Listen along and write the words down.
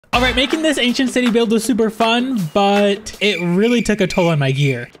All right, making this ancient city build was super fun, but it really took a toll on my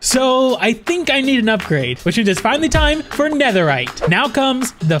gear. So I think I need an upgrade, which means it's finally time for netherite. Now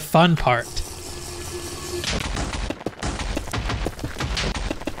comes the fun part.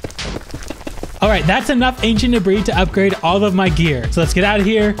 All right, that's enough ancient debris to upgrade all of my gear. So let's get out of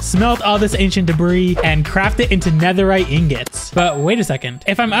here, smelt all this ancient debris, and craft it into netherite ingots. But wait a second.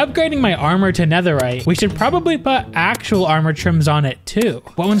 If I'm upgrading my armor to netherite, we should probably put actual armor trims on it too.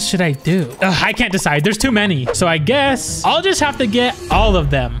 What ones should I do? Ugh, I can't decide. There's too many. So I guess I'll just have to get all of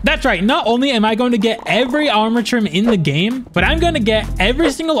them. That's right. Not only am I going to get every armor trim in the game, but I'm going to get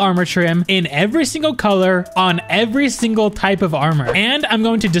every single armor trim in every single color on every single type of armor. And I'm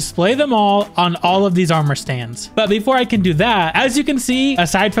going to display them all on all of these armor stands. But before I can do that, as you can see,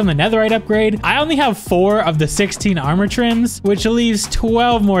 aside from the netherite upgrade, I only have 4 of the 16 armor trims, which leaves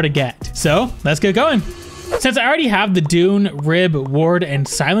 12 more to get. So let's get going. Since I already have the Dune, Rib, Ward, and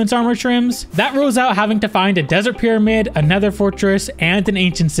Silence armor trims, that rules out having to find a desert pyramid, a nether fortress, and an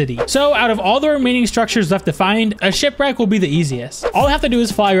ancient city. So out of all the remaining structures left to find, a shipwreck will be the easiest. All I have to do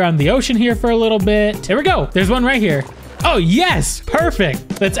is fly around the ocean here for a little bit. Here we go. There's one right here. Oh, yes,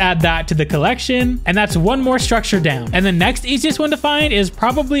 perfect. Let's add that to the collection. And that's one more structure down. And the next easiest one to find is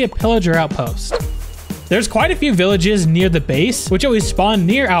probably a pillager outpost. There's quite a few villages near the base, which always spawn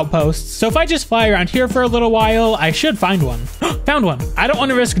near outposts. So if I just fly around here for a little while, I should find one. Found one. I don't want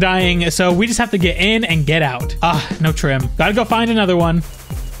to risk dying, so we just have to get in and get out. No trim. Gotta go find another one.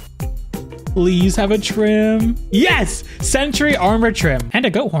 Please have a trim. Yes! Sentry armor trim and a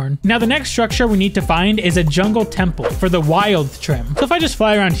goat horn. Now the next structure we need to find is a jungle temple for the wild trim. So if I just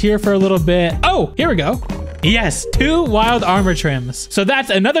fly around here for a little bit. Oh, here we go. Yes, 2 wild armor trims. So that's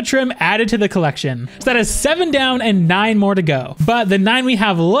another trim added to the collection. So that is 7 down and 9 more to go. But the 9 we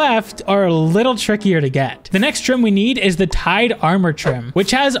have left are a little trickier to get. The next trim we need is the Tide armor trim, which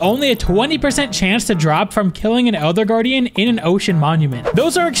has only a 20% chance to drop from killing an Elder Guardian in an ocean monument.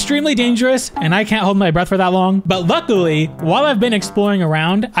 Those are extremely dangerous, and I can't hold my breath for that long. But luckily, while I've been exploring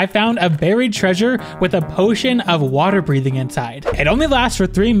around, I found a buried treasure with a potion of water breathing inside. It only lasts for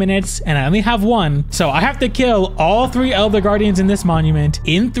 3 minutes, and I only have 1, so I have to kill all 3 Elder Guardians in this monument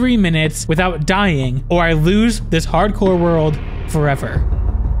in 3 minutes without dying, or I lose this hardcore world forever.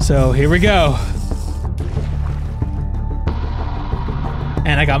 So here we go.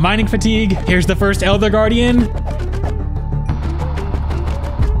 And I got mining fatigue. Here's the first Elder Guardian.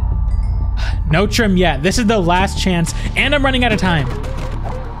 No trim yet. This is the last chance, and I'm running out of time.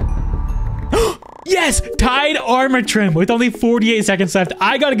 Yes, Tide armor trim with only 48 seconds left.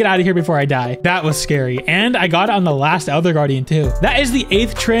 I gotta get out of here before I die. That was scary. And I got it on the last Elder Guardian too. That is the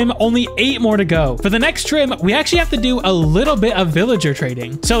 8th trim, only 8 more to go. For the next trim, we actually have to do a little bit of villager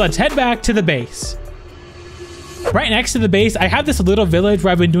trading. So let's head back to the base. Right next to the base, I have this little village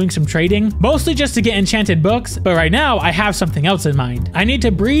where I've been doing some trading, mostly just to get enchanted books, but right now I have something else in mind. I need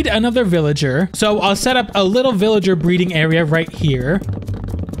to breed another villager, so I'll set up a little villager breeding area right here.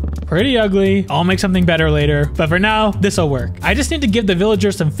 Pretty ugly. I'll make something better later, but for now, this'll work. I just need to give the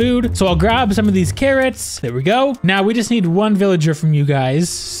villager some food, so I'll grab some of these carrots. There we go. Now we just need 1 villager from you guys,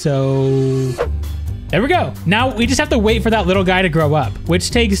 so... there we go. Now we just have to wait for that little guy to grow up,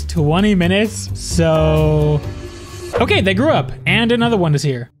 which takes 20 minutes, so... okay, they grew up, and another one is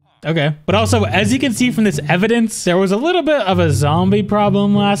here. Okay, but also, as you can see from this evidence, there was a little bit of a zombie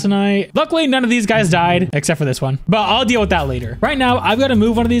problem last night. Luckily, none of these guys died, except for this one, but I'll deal with that later. Right now, I've got to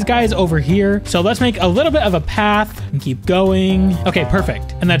move one of these guys over here, so let's make a little bit of a path and keep going. Okay,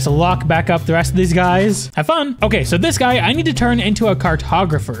 perfect. And let's lock back up the rest of these guys. Have fun. Okay, so this guy, I need to turn into a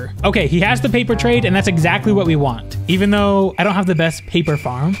cartographer. Okay, he has the paper trade, and that's exactly what we want, even though I don't have the best paper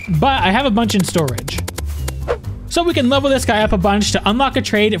farm, but I have a bunch in storage. So we can level this guy up a bunch to unlock a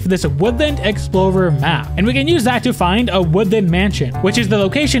trade for this Woodland Explorer map. And we can use that to find a Woodland Mansion, which is the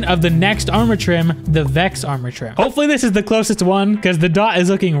location of the next armor trim, the Vex armor trim. Hopefully this is the closest one, because the dot is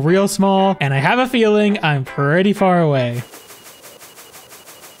looking real small, and I have a feeling I'm pretty far away.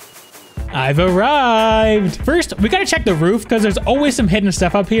 I've arrived. First, we gotta check the roof, because there's always some hidden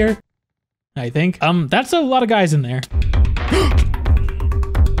stuff up here, I think. That's a lot of guys in there.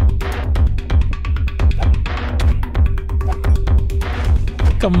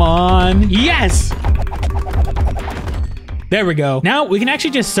 Come on. Yes! There we go. Now we can actually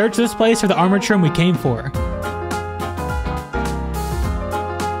just search this place for the armor trim we came for.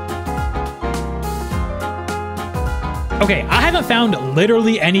 Okay, I haven't found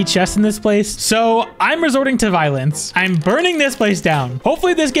literally any chests in this place, so I'm resorting to violence. I'm burning this place down.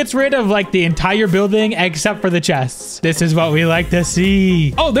 Hopefully this gets rid of like the entire building except for the chests. This is what we like to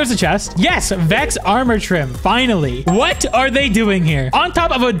see. Oh, there's a chest. Yes, Vex armor trim, finally. What are they doing here? On top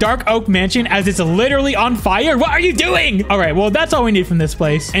of a dark oak mansion as it's literally on fire? What are you doing? All right, well, that's all we need from this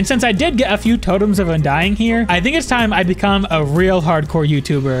place. And since I did get a few totems of undying here, I think it's time I become a real hardcore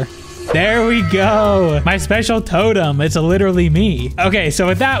YouTuber. There we go. My special totem. It's literally me. Okay, so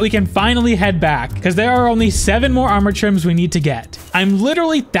with that, we can finally head back because there are only 7 more armor trims we need to get. I'm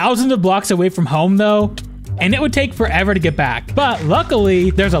literally thousands of blocks away from home though, and it would take forever to get back. But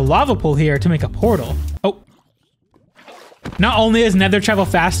luckily, there's a lava pool here to make a portal. Oh. Not only is nether travel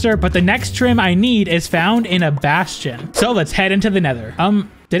faster, but the next trim I need is found in a bastion. So let's head into the nether.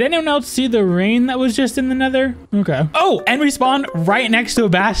 Did anyone else see the rain that was just in the nether? Okay. Oh, and we spawned right next to a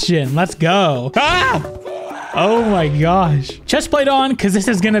bastion. Let's go. Ah! Oh my gosh. Chest plate on, because this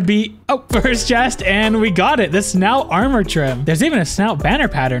is going to be, first chest, and we got it. The snout armor trim. There's even a snout banner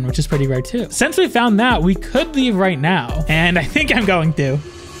pattern, which is pretty rare too. Since we found that, we could leave right now, and I think I'm going to.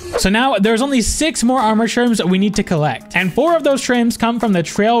 So now there's only 6 more armor trims that we need to collect. And 4 of those trims come from the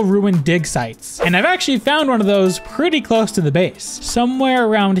trail ruin dig sites. And I've actually found one of those pretty close to the base. Somewhere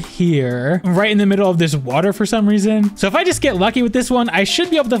around here, right in the middle of this water for some reason. So if I just get lucky with this one, I should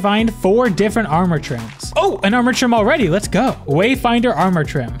be able to find 4 different armor trims. Oh, an armor trim already. Let's go. Wayfinder armor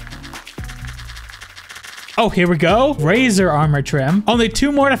trim. Oh, here we go. Razor armor trim. Only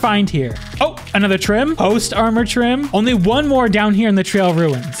 2 more to find here. Oh, another trim. Post armor trim. Only 1 more down here in the trail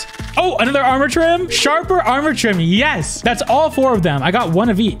ruins. Oh, another armor trim. Sharper armor trim. Yes, that's all 4 of them. I got 1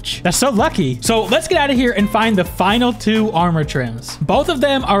 of each. That's so lucky. So let's get out of here and find the final 2 armor trims. Both of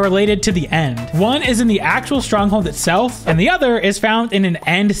them are related to the end. One is in the actual stronghold itself, and the other is found in an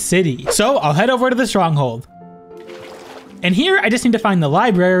end city. So I'll head over to the stronghold. And here, I just need to find the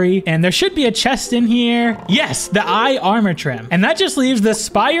library, and there should be a chest in here. Yes, the eye armor trim. And that just leaves the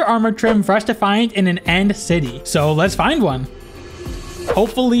spire armor trim for us to find in an end city. So let's find one.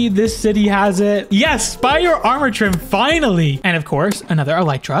 Hopefully this city has it. Yes, spire armor trim, finally. And of course, another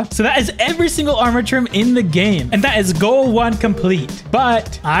elytra. So that is every single armor trim in the game. And that is goal 1 complete.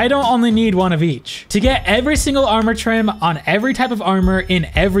 But I don't only need 1 of each. To get every single armor trim on every type of armor in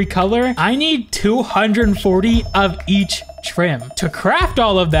every color, I need 240 of each trim. To craft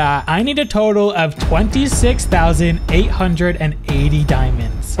all of that, I need a total of 26,880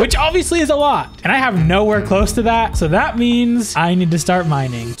 diamonds, which obviously is a lot. And I have nowhere close to that. So that means I need to start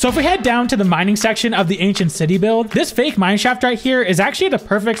mining. So if we head down to the mining section of the ancient city build, this fake mine shaft right here is actually at a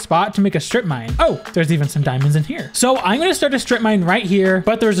perfect spot to make a strip mine. Oh, there's even some diamonds in here. So I'm going to start a strip mine right here,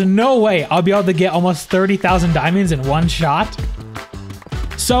 but there's no way I'll be able to get almost 30,000 diamonds in one shot.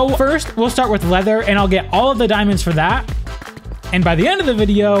 So first we'll start with leather and I'll get all of the diamonds for that. And by the end of the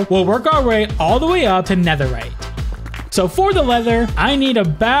video, we'll work our way all the way up to netherite. So for the leather, I need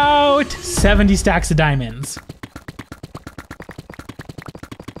about 70 stacks of diamonds.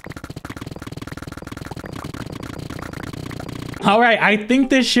 All right, I think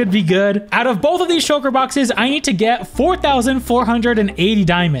this should be good. Out of both of these shulker boxes, I need to get 4,480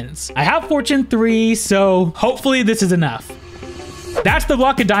 diamonds. I have fortune 3, so hopefully this is enough. That's the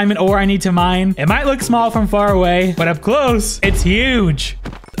block of diamond ore I need to mine. It might look small from far away, but up close, it's huge.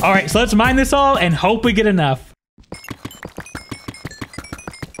 All right, so let's mine this all and hope we get enough.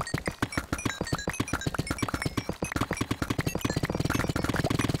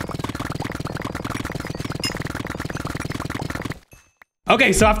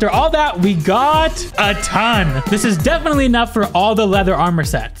 Okay, so after all that, we got a ton. This is definitely enough for all the leather armor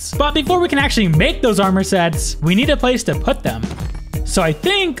sets. But before we can actually make those armor sets, we need a place to put them. So I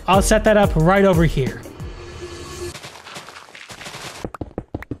think I'll set that up right over here.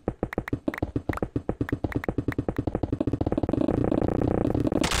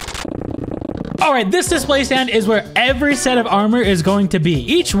 All right, this display stand is where every set of armor is going to be.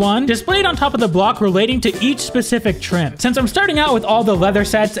 Each one displayed on top of the block relating to each specific trim. Since I'm starting out with all the leather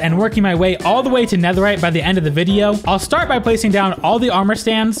sets and working my way all the way to netherite by the end of the video, I'll start by placing down all the armor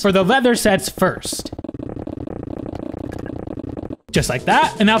stands for the leather sets first. Just like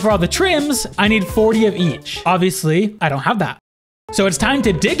that. And now for all the trims, I need 40 of each. Obviously, I don't have that. So it's time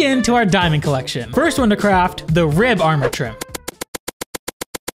to dig into our diamond collection. First one to craft, the rib armor trim.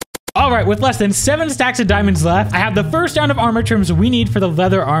 All right, with less than 7 stacks of diamonds left, I have the first round of armor trims we need for the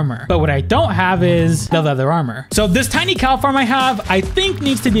leather armor. But what I don't have is the leather armor. So this tiny cow farm I have, I think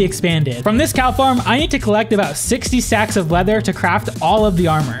needs to be expanded. From this cow farm, I need to collect about 60 stacks of leather to craft all of the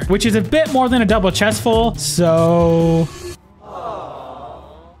armor, which is a bit more than a double chest full. So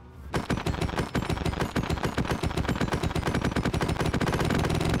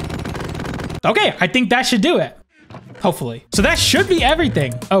Okay, I think that should do it. Hopefully. So that should be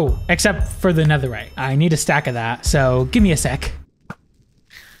everything. Oh, except for the netherite. I need a stack of that, so give me a sec.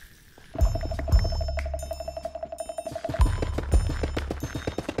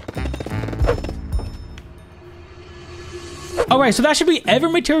 All right, so that should be every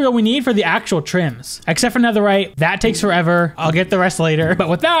material we need for the actual trims, except for netherite. That takes forever. I'll get the rest later. But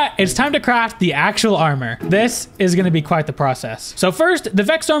with that, it's time to craft the actual armor. This is gonna be quite the process. So first, the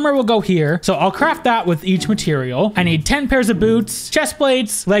Vex armor will go here. So I'll craft that with each material. I need 10 pairs of boots, chest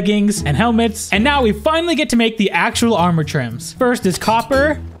plates, leggings, and helmets. And now we finally get to make the actual armor trims. First is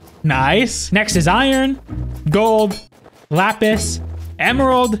copper. Nice. Next is iron, gold, lapis,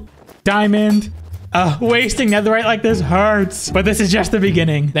 emerald, diamond. Wasting netherite like this hurts, but this is just the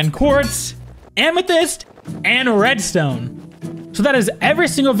beginning. Then quartz, amethyst, and redstone. So that is every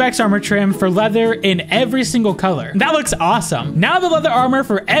single Vex armor trim for leather in every single color. That looks awesome. Now the leather armor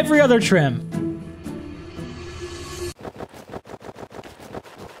for every other trim.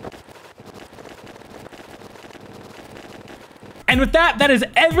 And with that, that is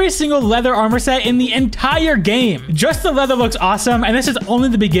every single leather armor set in the entire game. Just the leather looks awesome, and this is only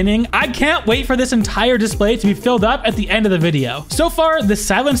the beginning. I can't wait for this entire display to be filled up at the end of the video. So far, the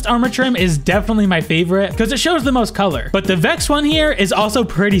silenced armor trim is definitely my favorite because it shows the most color. But the Vex one here is also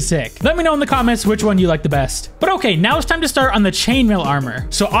pretty sick. Let me know in the comments which one you like the best. But okay, now it's time to start on the chainmail armor.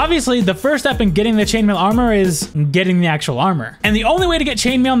 So obviously, the first step in getting the chainmail armor is getting the actual armor. And the only way to get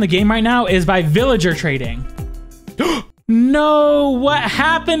chainmail in the game right now is by villager trading. No, what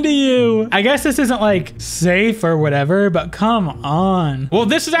happened to you? I guess this isn't like safe or whatever, but come on. Well,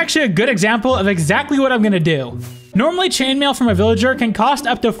 this is actually a good example of exactly what I'm gonna do. Normally, chainmail from a villager can cost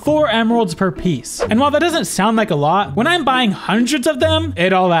up to 4 emeralds per piece. And while that doesn't sound like a lot, when I'm buying hundreds of them,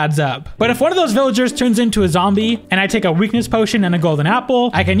 it all adds up. But if one of those villagers turns into a zombie and I take a weakness potion and a golden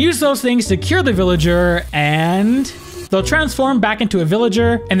apple, I can use those things to cure the villager and they'll transform back into a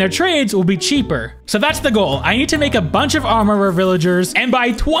villager and their trades will be cheaper. So that's the goal. I need to make a bunch of armor for villagers and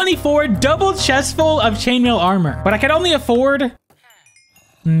buy 24 double chests full of chainmail armor. But I can only afford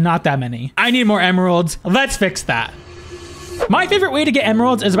not that many. I need more emeralds. Let's fix that. My favorite way to get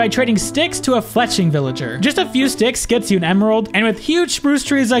emeralds is by trading sticks to a fletching villager. Just a few sticks gets you an emerald, and with huge spruce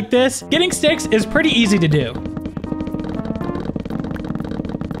trees like this, getting sticks is pretty easy to do.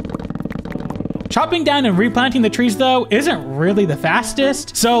 Chopping down and replanting the trees though isn't really the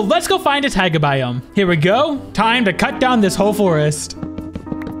fastest, so let's go find a taiga biome. Here we go, time to cut down this whole forest.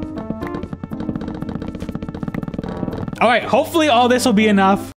 All right, hopefully all this will be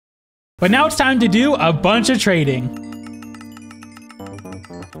enough. But now it's time to do a bunch of trading.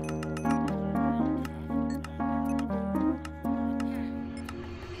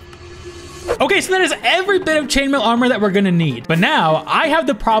 Okay, so that is every bit of chainmail armor that we're gonna need. But now I have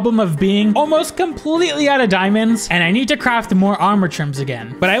the problem of being almost completely out of diamonds and I need to craft more armor trims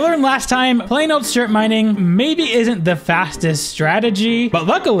again. But I learned last time, plain old strip mining maybe isn't the fastest strategy, but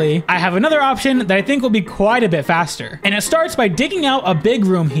luckily I have another option that I think will be quite a bit faster. And it starts by digging out a big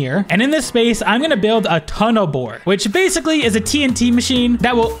room here. And in this space, I'm gonna build a tunnel bore, which basically is a TNT machine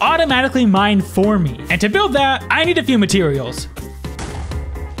that will automatically mine for me. And to build that, I need a few materials.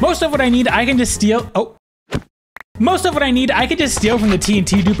 Most of what I need, I can just steal. Most of what I need, I can just steal from the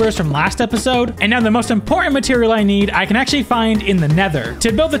TNT dupers from last episode. And now the most important material I need, I can actually find in the nether.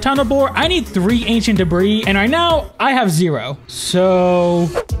 To build the tunnel bore, I need 3 ancient debris. And right now, I have 0. So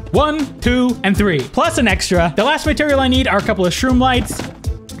 1, 2, and 3, plus an extra. The last material I need are a couple of shroom lights.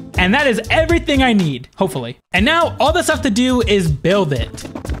 And that is everything I need, hopefully. And now all that's left to do is build it.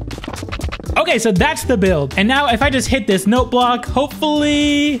 Okay, so that's the build. And now if I just hit this note block,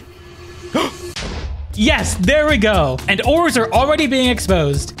 hopefully... Yes, there we go. And ores are already being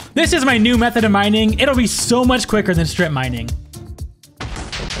exposed. This is my new method of mining. It'll be so much quicker than strip mining.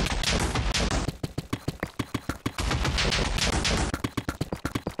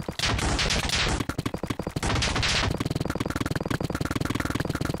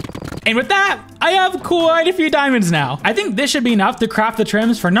 And with that, I have quite a few diamonds now. I think this should be enough to craft the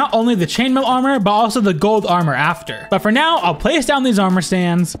trims for not only the chainmail armor, but also the gold armor after. But for now, I'll place down these armor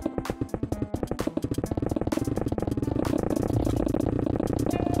stands.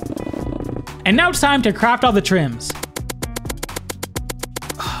 And now it's time to craft all the trims.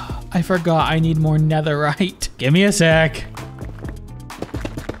 I forgot I need more netherite. Give me a sec.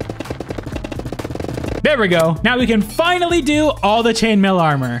 There we go. Now we can finally do all the chainmail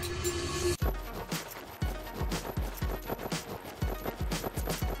armor.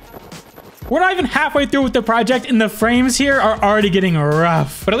 We're not even halfway through with the project and the frames here are already getting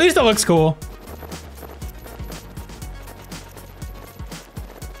rough, but at least it looks cool.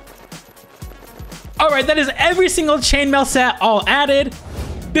 All right, that is every single chainmail set all added.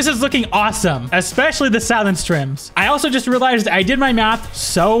 This is looking awesome, especially the silence trims. I also just realized I did my math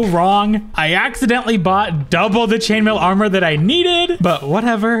so wrong. I accidentally bought double the chainmail armor that I needed, but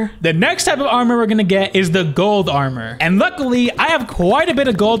whatever. The next type of armor we're gonna get is the gold armor. And luckily, I have quite a bit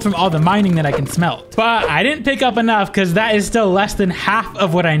of gold from all the mining that I can smelt. But I didn't pick up enough because that is still less than half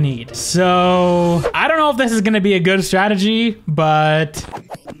of what I need. So I don't know if this is gonna be a good strategy, but...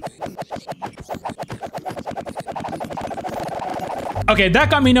 Okay, that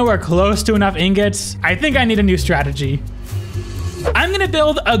got me nowhere close to enough ingots. I think I need a new strategy. I'm gonna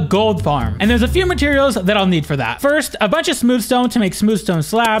build a gold farm, and there's a few materials that I'll need for that. First, a bunch of smooth stone to make smooth stone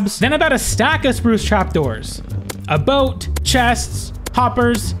slabs, then about a stack of spruce trapdoors, a boat, chests,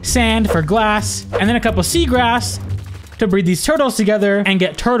 hoppers, sand for glass, and then a couple seagrass to breed these turtles together and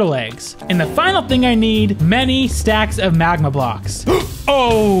get turtle eggs. And the final thing I need, many stacks of magma blocks.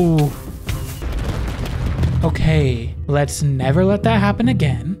 Oh! Okay, let's never let that happen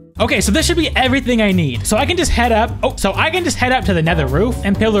again. Okay, so this should be everything I need. So I can just head up. So I can just head up to the nether roof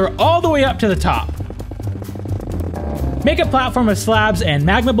and pillar all the way up to the top. Make a platform of slabs and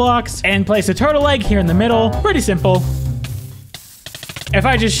magma blocks and place a turtle egg here in the middle. Pretty simple. If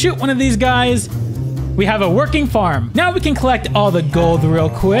I just shoot one of these guys, we have a working farm. Now we can collect all the gold real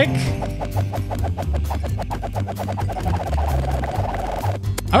quick.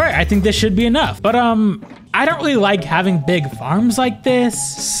 All right, I think this should be enough. But I don't really like having big farms like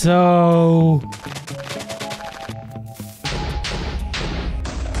this, so...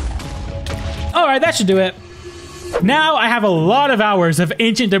 All right, that should do it. Now I have a lot of hours of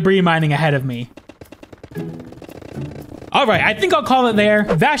ancient debris mining ahead of me. All right, I think I'll call it there.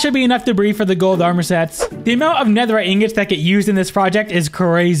 That should be enough debris for the gold armor sets. The amount of netherite ingots that get used in this project is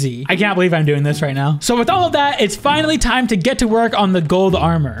crazy. I can't believe I'm doing this right now. So with all of that, it's finally time to get to work on the gold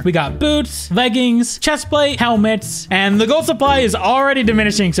armor. We got boots, leggings, chestplate, helmets, and the gold supply is already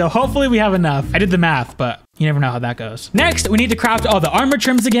diminishing, so hopefully we have enough. I did the math, but you never know how that goes. Next, we need to craft all the armor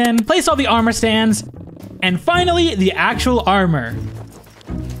trims again, place all the armor stands, and finally, the actual armor.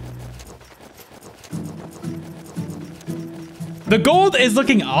 The gold is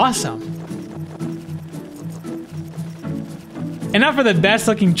looking awesome. And now for the best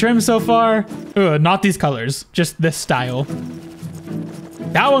looking trim so far. Ugh, not these colors, just this style.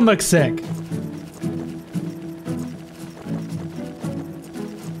 That one looks sick.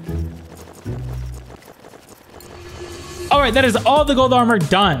 All right, that is all the gold armor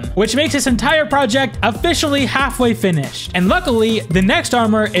done, which makes this entire project officially halfway finished. And luckily, the next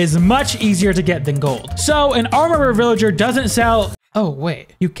armor is much easier to get than gold. So an armorer villager doesn't sell... Oh,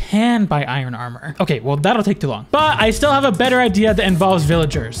 wait, you can buy iron armor. Okay, well, that'll take too long. But I still have a better idea that involves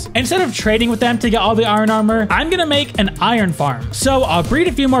villagers. Instead of trading with them to get all the iron armor, I'm gonna make an iron farm. So I'll breed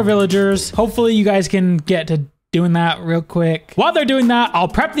a few more villagers. Hopefully you guys can get to doing that real quick. While they're doing that, I'll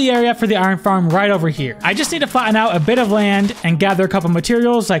prep the area for the iron farm right over here. I just need to flatten out a bit of land and gather a couple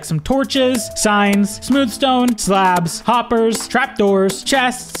materials like some torches, signs, smooth stone, slabs, hoppers, trapdoors,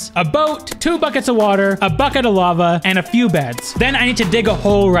 chests, a boat, 2 buckets of water, a bucket of lava, and a few beds. Then I need to dig a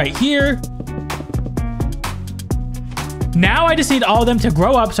hole right here. Now I just need all of them to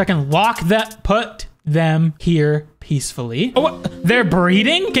grow up so I can put them here peacefully. Oh, they're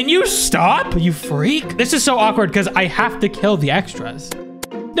breeding? Can you stop, you freak? This is so awkward because I have to kill the extras.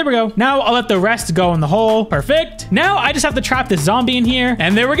 There we go. Now I'll let the rest go in the hole. Perfect. Now I just have to trap this zombie in here,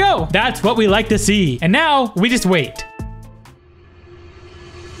 and there we go. That's what we like to see. And now we just wait.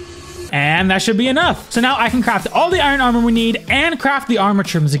 And that should be enough. So now I can craft all the iron armor we need and craft the armor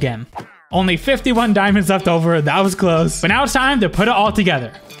trims again. Only 51 diamonds left over. That was close. But now it's time to put it all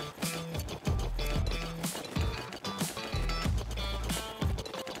together.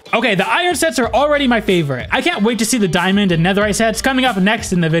 Okay, the iron sets are already my favorite. I can't wait to see the diamond and netherite sets coming up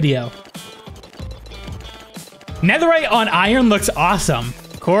next in the video. Netherite on iron looks awesome.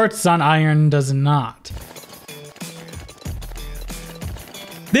 Quartz on iron does not.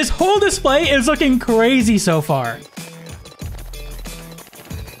 This whole display is looking crazy so far.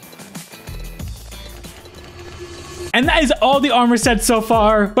 And that is all the armor sets so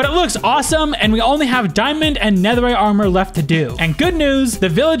far, but it looks awesome, and we only have diamond and netherite armor left to do. And good news, the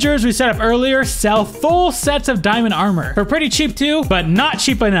villagers we set up earlier sell full sets of diamond armor for pretty cheap too, but not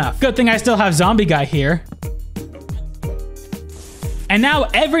cheap enough. Good thing I still have zombie guy here. And now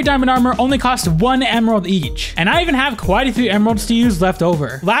every diamond armor only costs 1 emerald each. And I even have quite a few emeralds to use left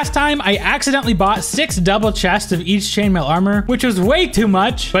over. Last time I accidentally bought 6 double chests of each chainmail armor, which was way too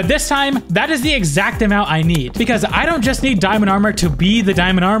much. But this time that is the exact amount I need, because I don't just need diamond armor to be the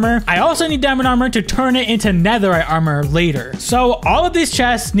diamond armor. I also need diamond armor to turn it into netherite armor later. So all of these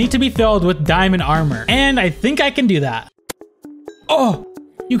chests need to be filled with diamond armor. And I think I can do that. Oh,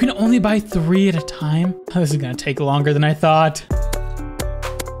 you can only buy 3 at a time? This is gonna take longer than I thought.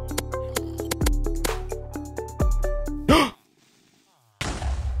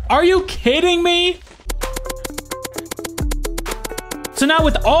 Are you kidding me? So now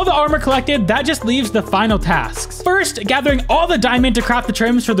with all the armor collected, that just leaves the final tasks. First, gathering all the diamond to craft the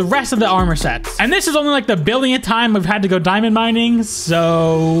trims for the rest of the armor sets. And this is only like the billionth time we've had to go diamond mining,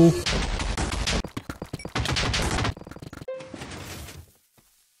 so...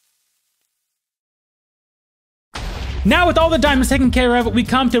 Now with all the diamonds taken care of, we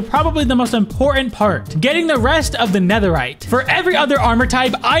come to probably the most important part, getting the rest of the netherite. For every other armor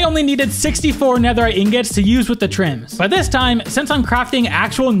type, I only needed 64 netherite ingots to use with the trims. But this time, since I'm crafting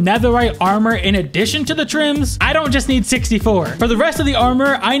actual netherite armor in addition to the trims, I don't just need 64. For the rest of the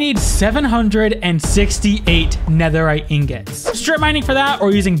armor, I need 768 netherite ingots. Strip mining for that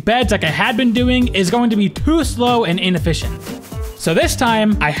or using beds like I had been doing is going to be too slow and inefficient. So this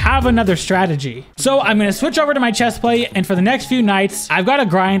time, I have another strategy. So I'm gonna switch over to my chest plate, and for the next few nights, I've gotta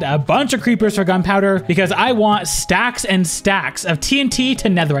grind a bunch of creepers for gunpowder because I want stacks and stacks of TNT to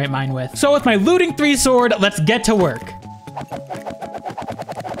netherite mine with. So with my looting 3 sword, let's get to work.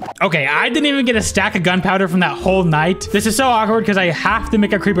 Okay, I didn't even get a stack of gunpowder from that whole night. This is so awkward because I have to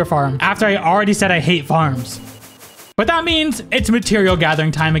make a creeper farm after I already said I hate farms. But that means it's material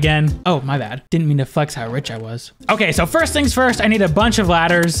gathering time again. Oh, my bad. Didn't mean to flex how rich I was. Okay, so first things first, I need a bunch of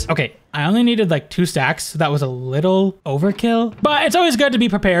ladders. Okay, I only needed like 2 stacks, so that was a little overkill, but it's always good to be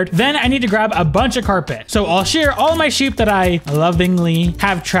prepared. Then I need to grab a bunch of carpet. So I'll shear all my sheep that I lovingly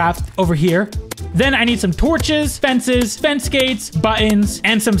have trapped over here. Then I need some torches, fences, fence gates, buttons,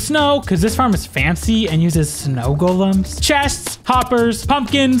 and some snow, because this farm is fancy and uses snow golems. Chests, hoppers,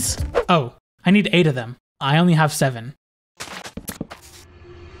 pumpkins. Oh, I need 8 of them. I only have 7.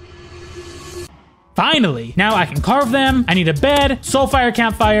 Finally, now I can carve them. I need a bed, soulfire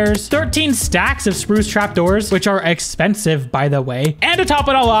campfires, 13 stacks of spruce trapdoors, which are expensive, by the way. And to top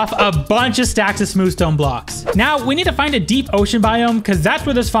it all off, a bunch of stacks of smooth stone blocks. Now, we need to find a deep ocean biome because that's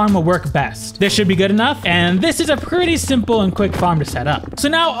where this farm will work best. This should be good enough, and this is a pretty simple and quick farm to set up. So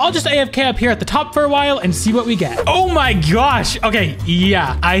now I'll just AFK up here at the top for a while and see what we get. Oh my gosh. Okay,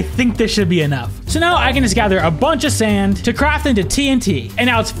 yeah, I think this should be enough. So now I can just gather a bunch of sand to craft into TNT. And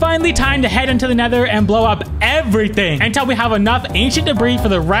now it's finally time to head into the nether and blow up everything until we have enough ancient debris for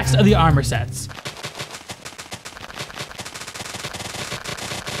the rest of the armor sets.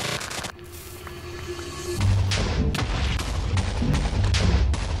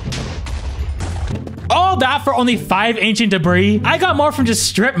 All that for only 5 ancient debris? I got more from just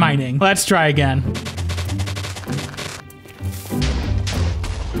strip mining. Let's try again.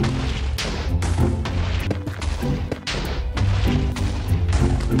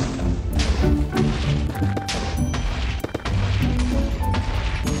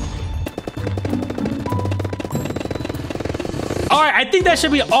 All right, I think that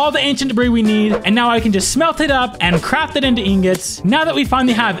should be all the ancient debris we need. And now I can just smelt it up and craft it into ingots. Now that we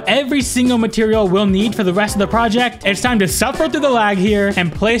finally have every single material we'll need for the rest of the project, it's time to suffer through the lag here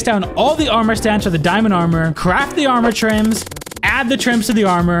and place down all the armor stands for the diamond armor, craft the armor trims, add the trims to the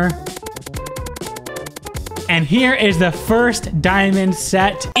armor. And here is the first diamond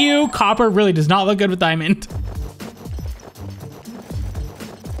set. Ew, copper really does not look good with diamond.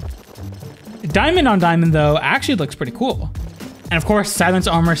 Diamond on diamond though actually looks pretty cool. And of course, silence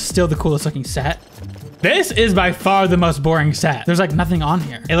armor is still the coolest looking set. This is by far the most boring set. There's like nothing on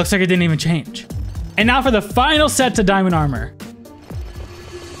here. It looks like it didn't even change. And now for the final set to diamond armor.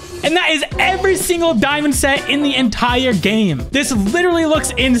 And that is every single diamond set in the entire game. This literally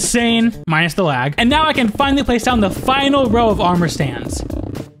looks insane, minus the lag. And now I can finally place down the final row of armor stands.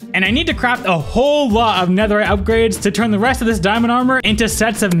 And I need to craft a whole lot of netherite upgrades to turn the rest of this diamond armor into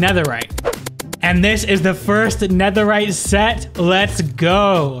sets of netherite. And this is the first netherite set. Let's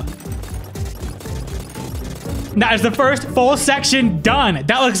go. That is the first full section done.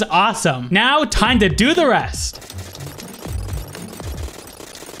 That looks awesome. Now time to do the rest.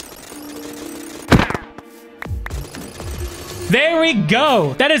 There we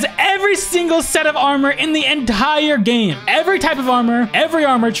go. That is every single set of armor in the entire game. Every type of armor, every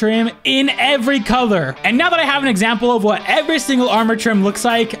armor trim in every color. And now that I have an example of what every single armor trim looks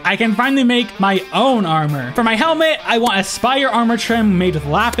like, I can finally make my own armor. For my helmet, I want a Spire armor trim made with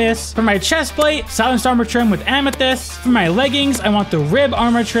lapis. For my chest plate, silenced armor trim with amethyst. For my leggings, I want the rib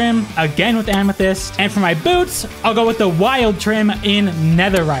armor trim, again with amethyst. And for my boots, I'll go with the wild trim in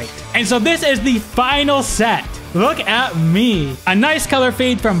netherite. And so this is the final set. Look at me. A nice color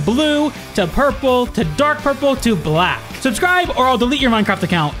fade from blue to purple to dark purple to black. Subscribe or I'll delete your Minecraft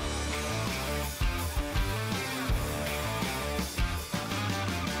account.